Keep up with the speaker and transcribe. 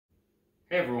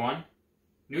Hey everyone,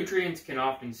 nutrients can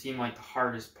often seem like the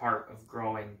hardest part of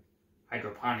growing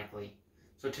hydroponically.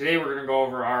 So today we're going to go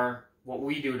over what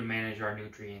we do to manage our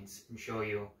nutrients and show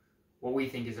you what we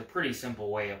think is a pretty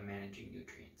simple way of managing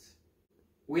nutrients.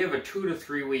 We have a 2 to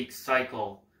 3 week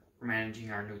cycle for managing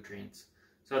our nutrients.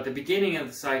 So at the beginning of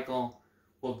the cycle,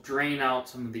 we'll drain out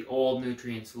some of the old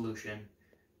nutrient solution,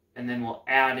 and then we'll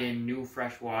add in new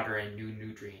fresh water and new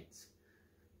nutrients.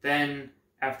 Then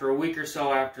after a week or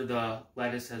so after the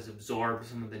lettuce has absorbed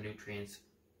some of the nutrients,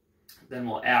 then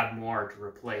we'll add more to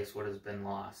replace what has been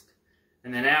lost.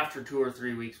 And then after 2 or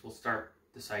 3 weeks, we'll start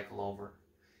the cycle over.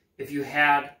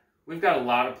 We've got a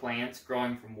lot of plants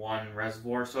growing from one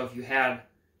reservoir, so if you had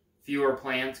fewer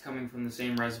plants coming from the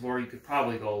same reservoir, you could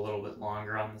probably go a little bit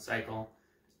longer on the cycle,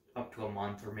 up to a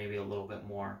month or maybe a little bit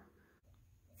more.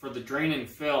 For the drain and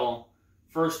fill,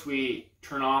 first we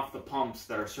turn off the pumps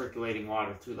that are circulating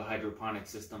water through the hydroponic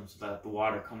system so that the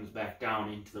water comes back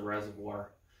down into the reservoir.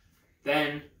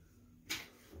 Then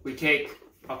we take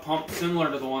a pump similar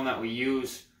to the one that we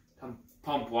use to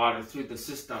pump water through the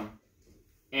system,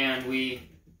 and we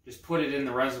just put it in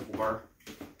the reservoir,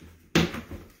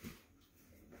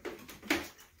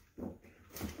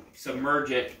 submerge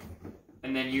it,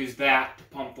 and then use that to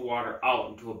pump the water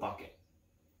out into a bucket.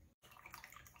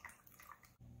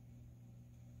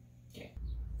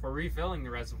 For refilling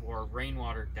the reservoir,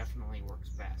 rainwater definitely works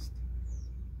best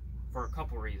for a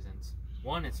couple reasons.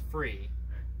 One, it's free.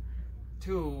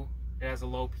 2, it has a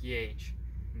low pH.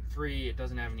 And 3, it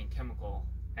doesn't have any chemical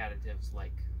additives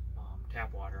like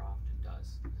tap water often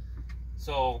does.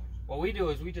 So what we do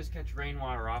is we just catch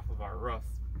rainwater off of our roof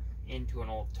into an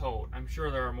old tote. I'm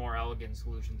sure there are more elegant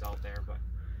solutions out there, but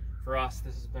for us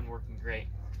this has been working great.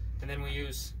 And then we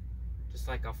use just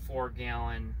like a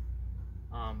 4-gallon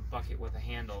bucket with a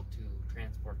handle to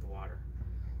transport the water.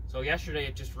 So yesterday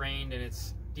it just rained and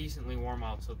it's decently warm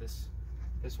out, so this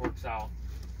works out.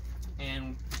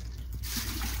 And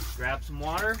grab some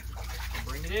water and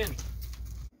bring it in.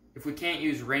 If we can't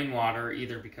use rainwater,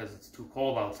 either because it's too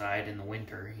cold outside in the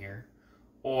winter here,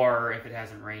 or if it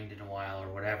hasn't rained in a while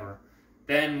or whatever,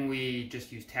 then we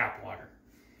just use tap water.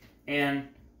 And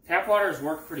tap water has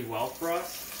worked pretty well for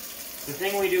us. The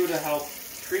thing we do to help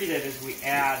treat it is we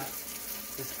add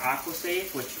this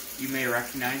aquasafe, which you may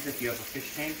recognize if you have a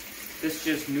fish tank. This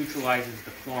just neutralizes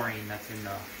the chlorine that's in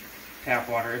the tap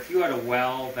water. If you had a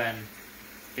well, then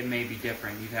it may be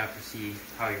different. You'd have to see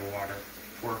how your water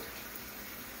works.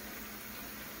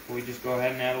 We just go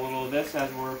ahead and add a little of this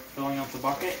as we're filling up the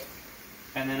bucket,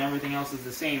 and then everything else is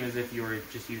the same as if you were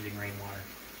just using rainwater.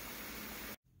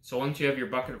 So once you have your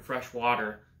bucket of fresh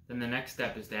water, then the next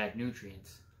step is to add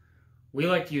nutrients. We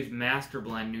like to use master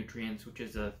blend nutrients, which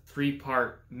is a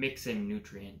 3-part mix-in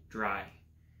nutrient, dry.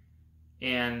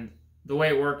 And the way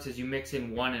it works is you mix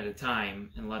in one at a time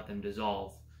and let them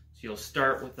dissolve. So you'll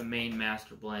start with the main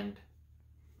master blend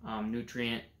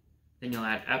nutrient, then you'll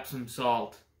add Epsom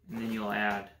salt, and then you'll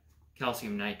add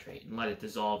calcium nitrate and let it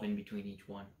dissolve in between each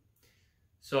one.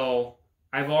 So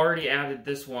I've already added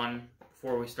this one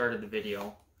before we started the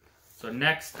video. So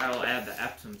next I'll add the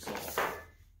Epsom salt.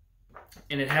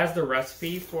 And it has the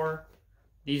recipe for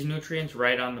these nutrients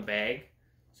right on the bag,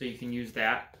 so you can use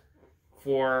that.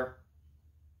 For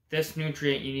this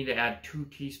nutrient, you need to add 2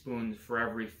 teaspoons for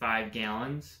every 5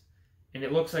 gallons. And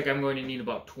it looks like I'm going to need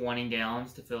about 20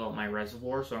 gallons to fill up my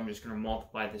reservoir, so I'm just going to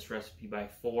multiply this recipe by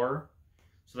 4.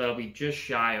 So that'll be just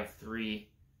shy of 3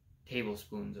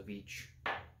 tablespoons of each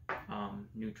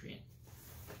nutrient.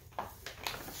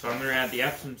 So I'm going to add the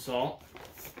Epsom salt.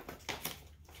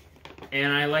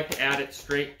 And I like to add it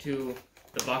straight to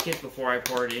the bucket before I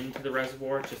pour it into the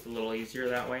reservoir. It's just a little easier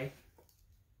that way.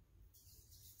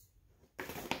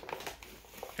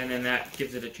 And then that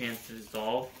gives it a chance to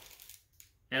dissolve.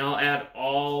 And I'll add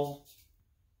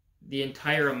the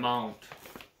entire amount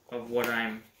of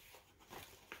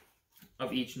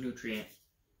of each nutrient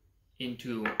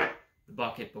into the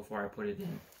bucket before I put it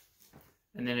in.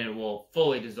 And then it will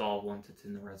fully dissolve once it's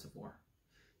in the reservoir.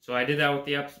 So I did that with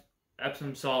the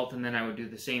Epsom salt, and then I would do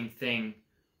the same thing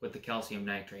with the calcium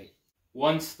nitrate.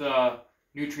 Once the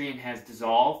nutrient has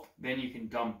dissolved, then you can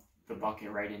dump the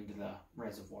bucket right into the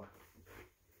reservoir.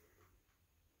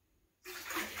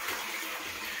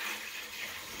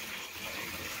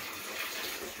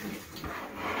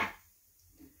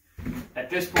 At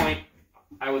this point,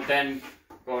 I would then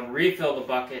go and refill the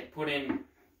bucket, put in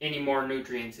any more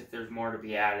nutrients if there's more to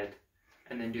be added,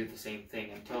 and then do the same thing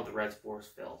until the reservoir is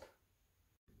filled.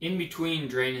 In between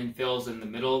drain and fills in the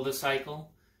middle of the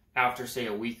cycle, after say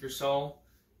a week or so,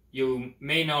 you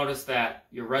may notice that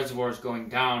your reservoir is going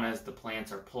down as the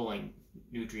plants are pulling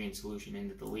nutrient solution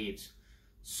into the leaves.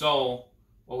 So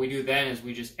what we do then is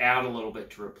we just add a little bit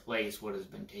to replace what has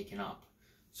been taken up.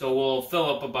 So we'll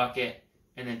fill up a bucket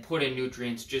and then put in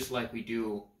nutrients just like we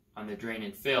do on the drain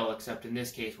and fill, except in this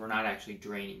case we're not actually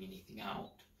draining anything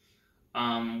out.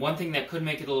 One thing that could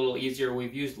make it a little easier,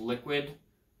 we've used liquid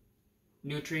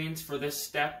nutrients for this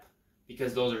step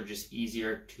because those are just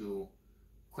easier to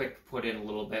quick put in a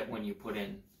little bit when you put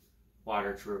in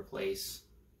water to replace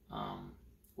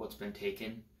what's been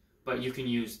taken. But you can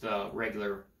use the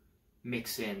regular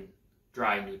mix in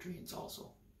dry nutrients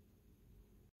also.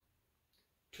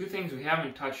 Two things we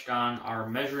haven't touched on are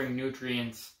measuring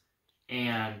nutrients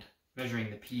and measuring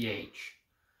the pH.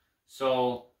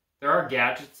 So there are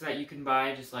gadgets that you can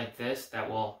buy just like this that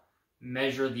will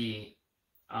measure the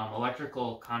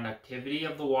electrical conductivity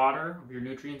of the water, of your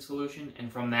nutrient solution,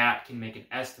 and from that can make an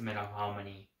estimate of how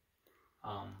many,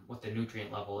 what the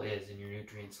nutrient level is in your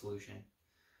nutrient solution.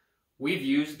 We've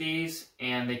used these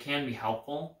and they can be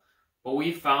helpful, but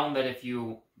we've found that if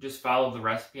you just follow the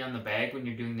recipe on the bag when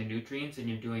you're doing the nutrients and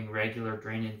you're doing regular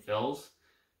drain and fills,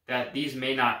 that these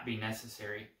may not be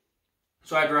necessary.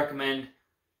 So I'd recommend,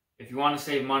 if you want to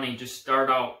save money, just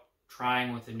start out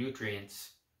trying with the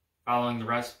nutrients, following the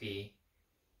recipe.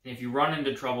 And if you run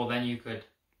into trouble, then you could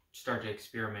start to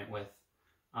experiment with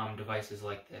devices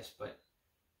like this. But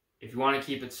if you want to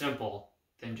keep it simple,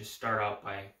 then just start out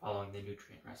by following the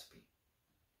nutrient recipe.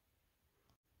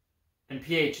 And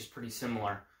pH is pretty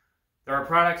similar. There are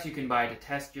products you can buy to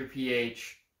test your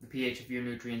pH, the pH of your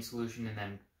nutrient solution, and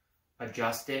then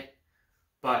adjust it.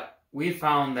 But we've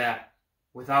found that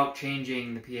without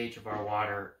changing the pH of our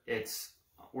water, it's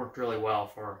worked really well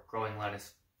for growing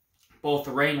lettuce. Both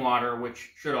the rainwater,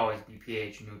 which should always be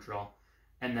pH neutral,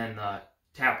 and then the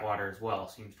tap water as well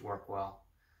seems to work well.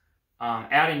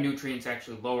 Adding nutrients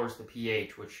actually lowers the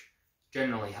pH, which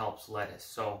generally helps lettuce.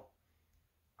 So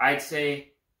I'd say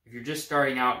if you're just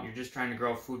starting out and you're just trying to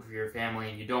grow food for your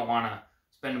family and you don't want to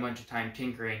spend a bunch of time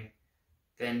tinkering,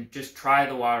 then just try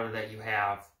the water that you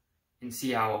have and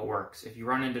see how it works. If you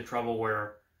run into trouble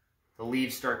where the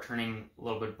leaves start turning a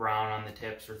little bit brown on the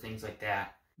tips or things like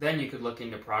that, then you could look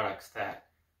into products that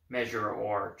measure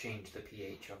or change the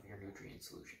pH of your nutrient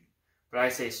solution. But I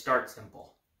say start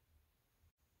simple.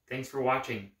 Thanks for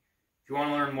watching. If you want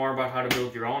to learn more about how to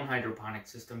build your own hydroponic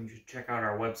system, you should check out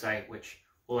our website, which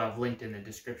we'll have linked in the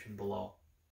description below.